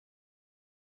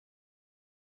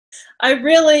I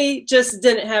really just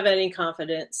didn't have any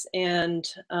confidence and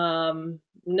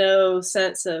no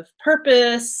sense of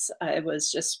purpose. I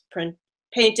was just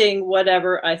painting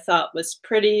whatever I thought was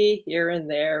pretty here and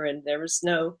there was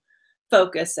no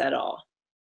focus at all.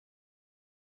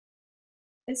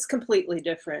 It's completely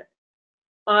different.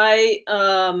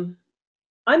 I'm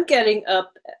getting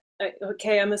up.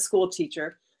 Okay, I'm a school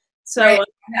teacher, so Right.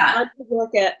 Yeah. I could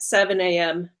work at 7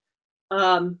 a.m.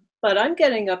 But I'm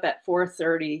getting up at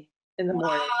 4:30 in the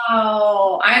morning.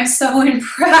 Wow, I'm so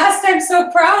impressed. I'm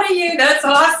so proud of you. That's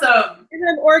awesome. And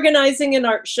I'm organizing an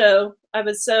art show. I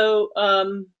was so,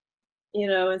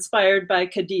 inspired by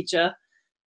Khadija.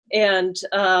 And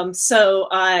so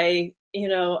I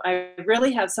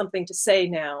really have something to say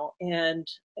now. And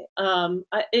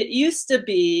it used to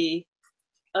be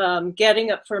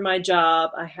getting up for my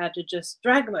job, I had to just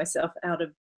drag myself out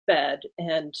of bed.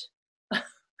 And,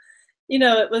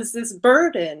 it was this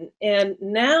burden. And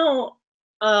now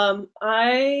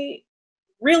I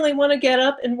really want to get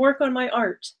up and work on my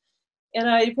art. And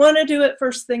I want to do it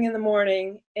first thing in the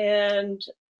morning. And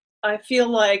I feel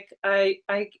like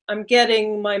I'm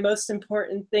getting my most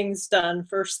important things done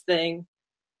first thing.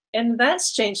 And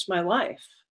that's changed my life.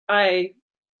 I'm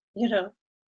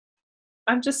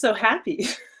just so happy.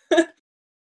 I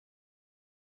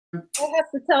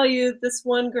have to tell you, this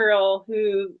one girl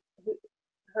who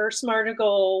her SMART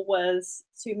goal was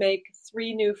to make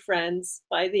 3 new friends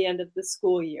by the end of the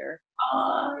school year.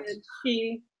 And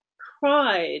she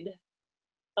cried.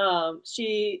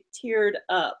 She teared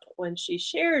up when she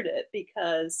shared it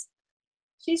because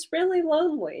she's really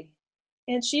lonely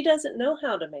and she doesn't know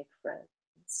how to make friends.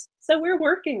 So we're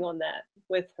working on that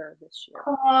with her this year.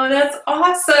 Oh, that's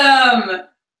awesome.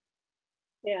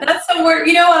 Yeah. That's the word.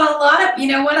 A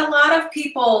lot of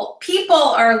people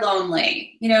are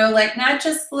lonely, like not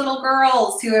just little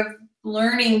girls who have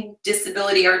learning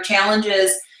disability or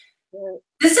challenges. Right.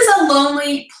 This is a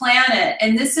lonely planet,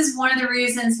 and this is one of the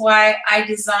reasons why I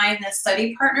designed the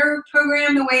study partner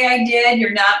program the way I did.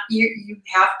 You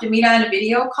have to meet on a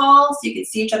video call so you can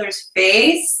see each other's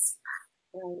face.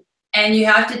 Right. And you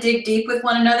have to dig deep with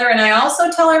one another. And I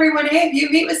also tell everyone, hey, if you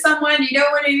meet with someone, you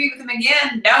don't want to meet with them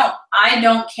again. No, I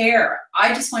don't care.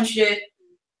 I just want you to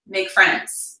make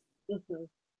friends. Mm-hmm.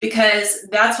 Because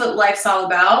that's what life's all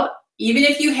about. Even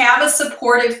if you have a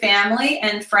supportive family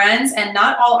and friends, and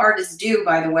not all artists do,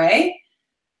 by the way,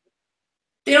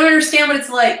 they don't understand what it's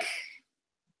like.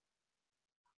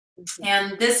 Mm-hmm.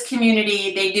 And this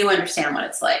community, they do understand what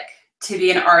it's like to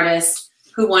be an artist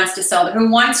who wants to sell, who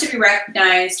wants to be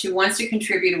recognized, who wants to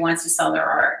contribute, who wants to sell their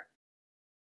art.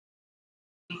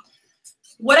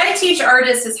 What I teach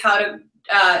artists is how to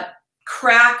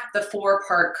crack the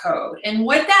 4-part code. And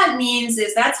what that means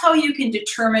is that's how you can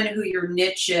determine who your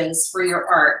niche is for your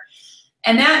art.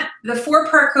 And the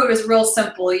 4-part code is real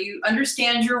simple. You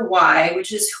understand your why,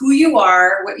 which is who you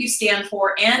are, what you stand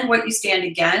for, and what you stand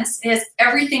against. It has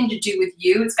everything to do with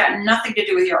you. It's got nothing to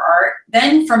do with your art.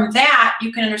 Then from that,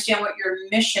 you can understand what your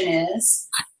mission is.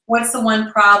 What's the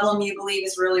one problem you believe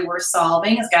is really worth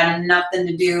solving? It's got nothing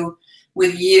to do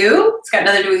with you. It's got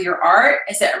nothing to do with your art.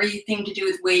 It's got everything to do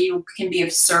with the way you can be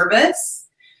of service.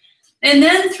 And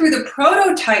then through the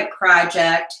prototype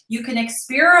project, you can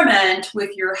experiment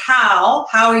with your how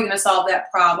are you going to solve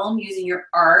that problem using your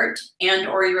art and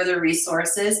or your other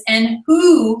resources, and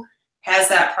who has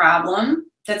that problem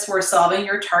that's worth solving,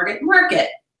 your target market.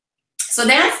 So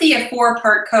that's the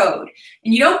 4-part code.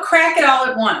 And you don't crack it all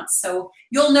at once. So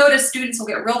you'll notice students will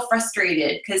get real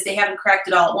frustrated because they haven't cracked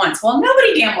it all at once. Well,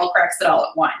 nobody damn well cracks it all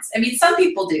at once. I mean, some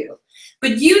people do.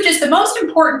 But the most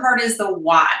important part is the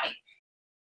why.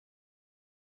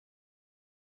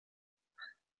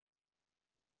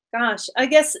 Gosh, I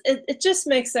guess it just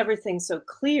makes everything so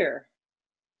clear.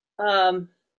 And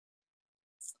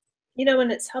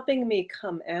it's helping me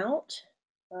come out,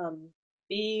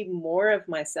 be more of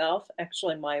myself.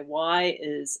 Actually, my why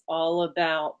is all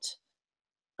about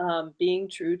being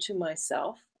true to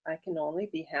myself. I can only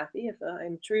be happy if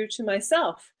I'm true to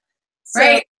myself. So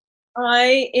right.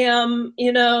 I am,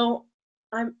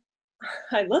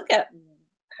 I look at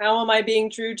how am I being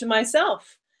true to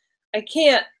myself? I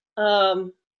can't,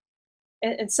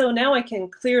 and so now I can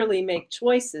clearly make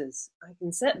choices. I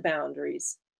can set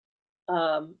boundaries.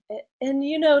 And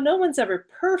no one's ever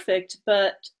perfect,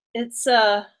 but it's,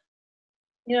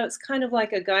 it's kind of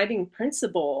like a guiding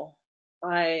principle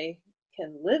I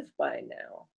can live by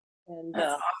now. And,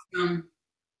 that's awesome.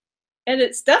 And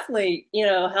it's definitely,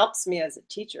 helps me as a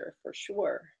teacher for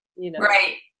sure,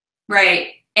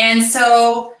 Right. And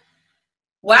so,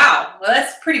 wow, well,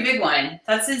 that's a pretty big one.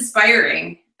 That's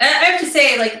inspiring. I have to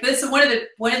say, like, this is one of the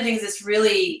things that's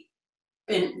really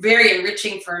very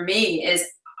enriching for me is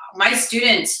my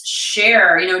students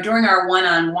share, you know, during our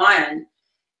one-on-one,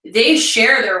 they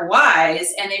share their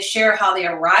whys and they share how they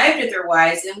arrived at their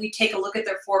whys, and we take a look at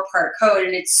their 4-part code,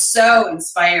 and it's so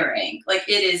inspiring. Like,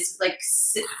 it is like,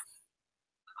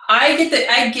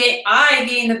 I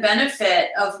gain the benefit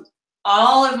of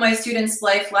all of my students'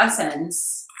 life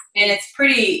lessons, and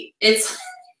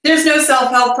there's no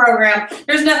self-help program.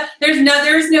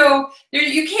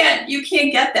 You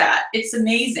can't get that. It's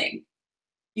amazing.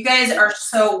 You guys are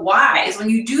so wise. When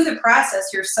you do the process,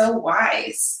 you're so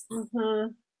wise. Mm-hmm.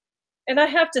 And I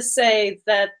have to say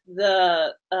that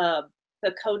the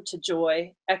Code to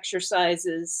Joy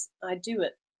exercises, I do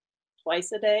it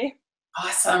twice a day.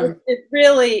 Awesome. It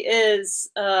really is,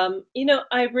 you know,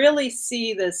 I really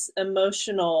see the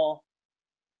emotional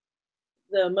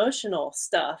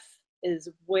stuff is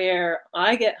where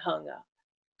I get hung up.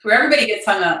 Where everybody gets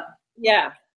hung up.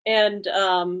 Yeah. And,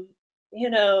 you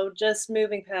know, just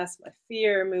moving past my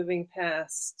fear, moving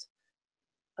past,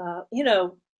 you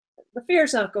know, the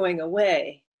fear's not going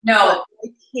away. No. I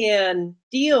can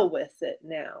deal with it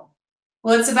now.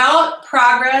 Well, it's about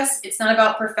progress. It's not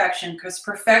about perfection, because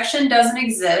perfection doesn't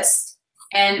exist.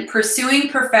 And pursuing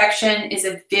perfection is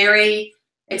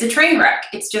it's a train wreck.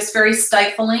 It's just very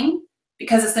stifling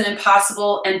because it's an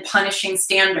impossible and punishing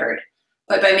standard.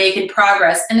 But by making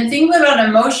progress, and the thing about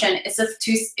emotion is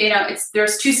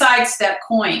there's two sides to that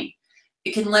coin.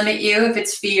 It can limit you if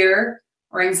it's fear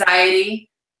or anxiety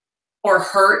or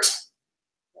hurt,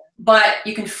 but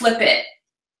you can flip it.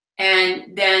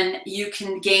 And then you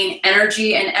can gain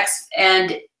energy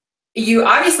and you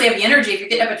obviously have the energy if you're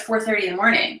getting up at 4:30 in the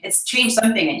morning. It's changed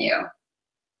something in you.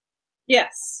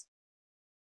 Yes.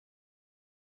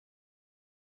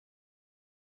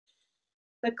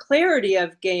 The clarity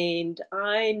I've gained,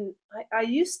 I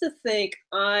used to think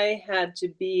I had to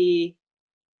be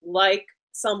like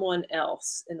someone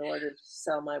else in order to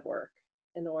sell my work.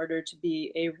 In order to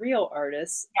be a real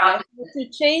artist, Yeah. I had to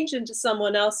change into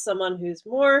someone else, someone who's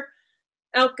more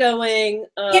outgoing,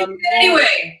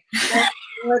 anyway,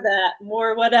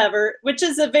 more whatever, which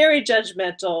is a very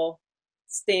judgmental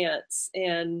stance.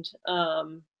 And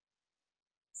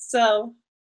so,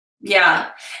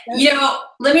 yeah, you know,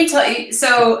 let me tell you.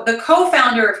 So the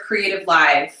co-founder of Creative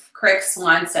Live, Craig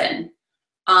Swanson,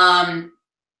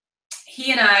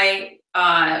 he and I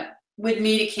would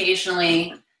meet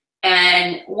occasionally.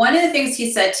 And one of the things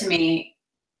he said to me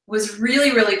was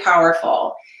really, really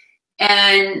powerful.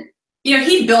 And, you know,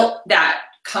 he built that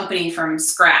company from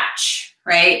scratch,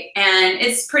 right? And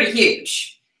it's pretty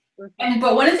huge.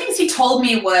 But one of the things he told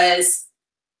me was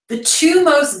the two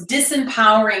most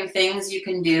disempowering things you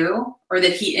can do, or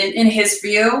that he, in his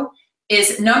view,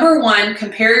 is number one,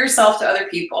 compare yourself to other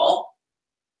people,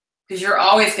 because you're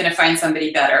always going to find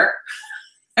somebody better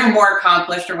or more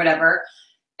accomplished or whatever.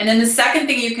 And then the second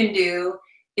thing you can do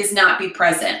is not be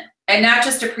present and not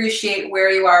just appreciate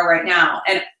where you are right now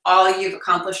and all you've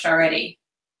accomplished already.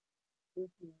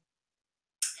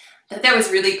 That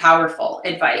was really powerful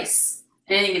advice.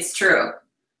 And I think it's true.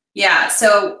 Yeah,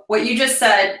 so what you just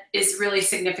said is really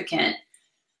significant.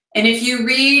 And if you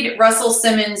read Russell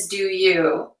Simmons' Do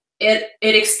You, it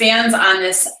expands on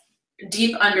this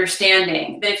deep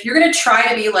understanding that if you're going to try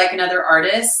to be like another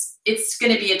artist, it's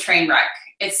going to be a train wreck.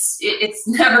 It's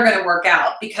never going to work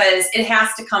out, because it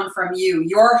has to come from you,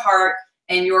 your heart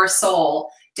and your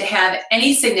soul, to have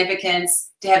any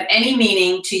significance, to have any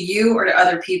meaning to you or to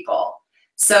other people.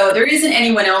 So there isn't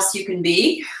anyone else you can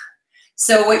be.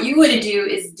 So what you want to do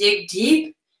is dig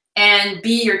deep and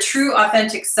be your true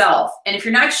authentic self. And if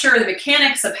you're not sure the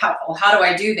mechanics of how do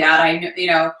I do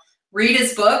that, read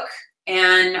his book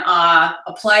and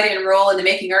apply to enroll in the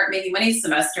Making Art, Making Money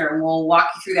semester, and we'll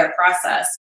walk you through that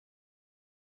process.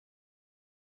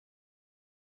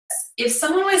 If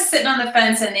someone was sitting on the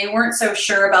fence and they weren't so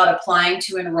sure about applying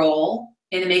to enroll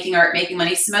in the Making Art, Making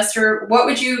Money semester, what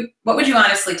would you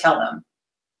honestly tell them?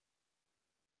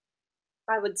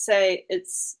 I would say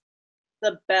it's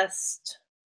the best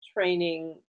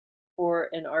training for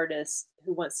an artist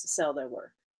who wants to sell their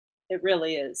work. It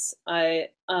really is.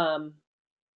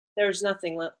 There's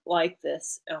nothing like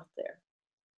this out there.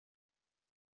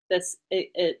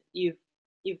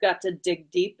 You've got to dig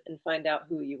deep and find out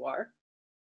who you are.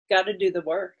 Got to do the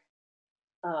work.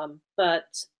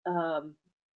 But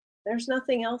there's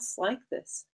nothing else like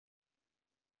this.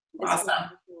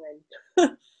 Awesome.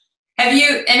 Have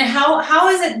you, and how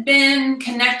has it been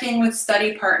connecting with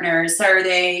study partners? Are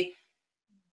they,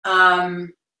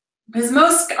 because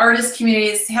most artist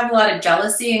communities have a lot of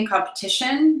jealousy and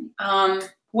competition.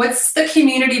 What's the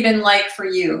community been like for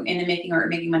you in the Making Art,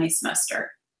 Making Money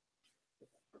semester?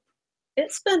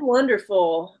 It's been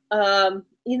wonderful.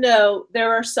 You know,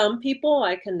 there are some people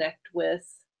I connect with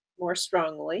more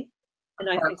strongly, Of and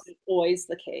I think course. that's always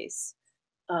the case.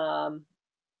 Um,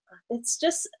 it's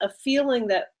just a feeling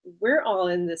that we're all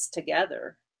in this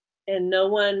together, and no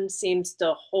one seems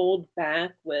to hold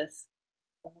back with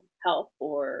help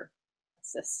or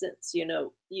assistance. You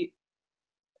know, you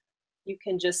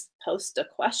can just post a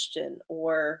question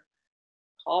or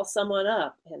call someone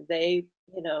up, and they,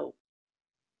 you know,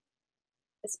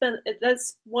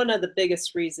 that's one of the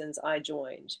biggest reasons I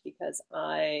joined, because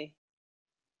I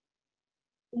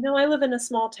live in a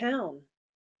small town.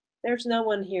 There's no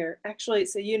one here. Actually,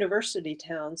 it's a university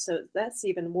town, so that's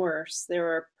even worse. There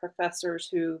are professors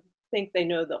who think they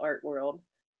know the art world.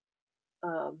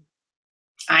 Um,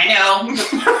 I know.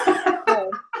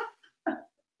 so, and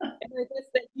I guess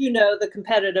that you know the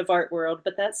competitive art world,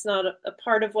 but that's not a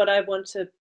part of what I want to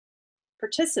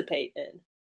participate in.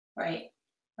 Right,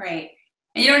 right.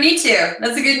 And you don't need to.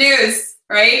 That's the good news,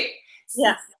 right?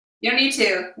 Yeah. You don't need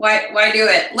to. Why do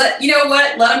it? You know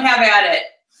what? Let them have at it.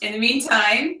 In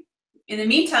the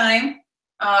meantime,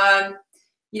 um,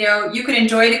 you can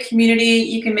enjoy the community.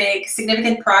 You can make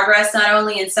significant progress not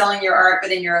only in selling your art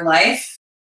but in your life.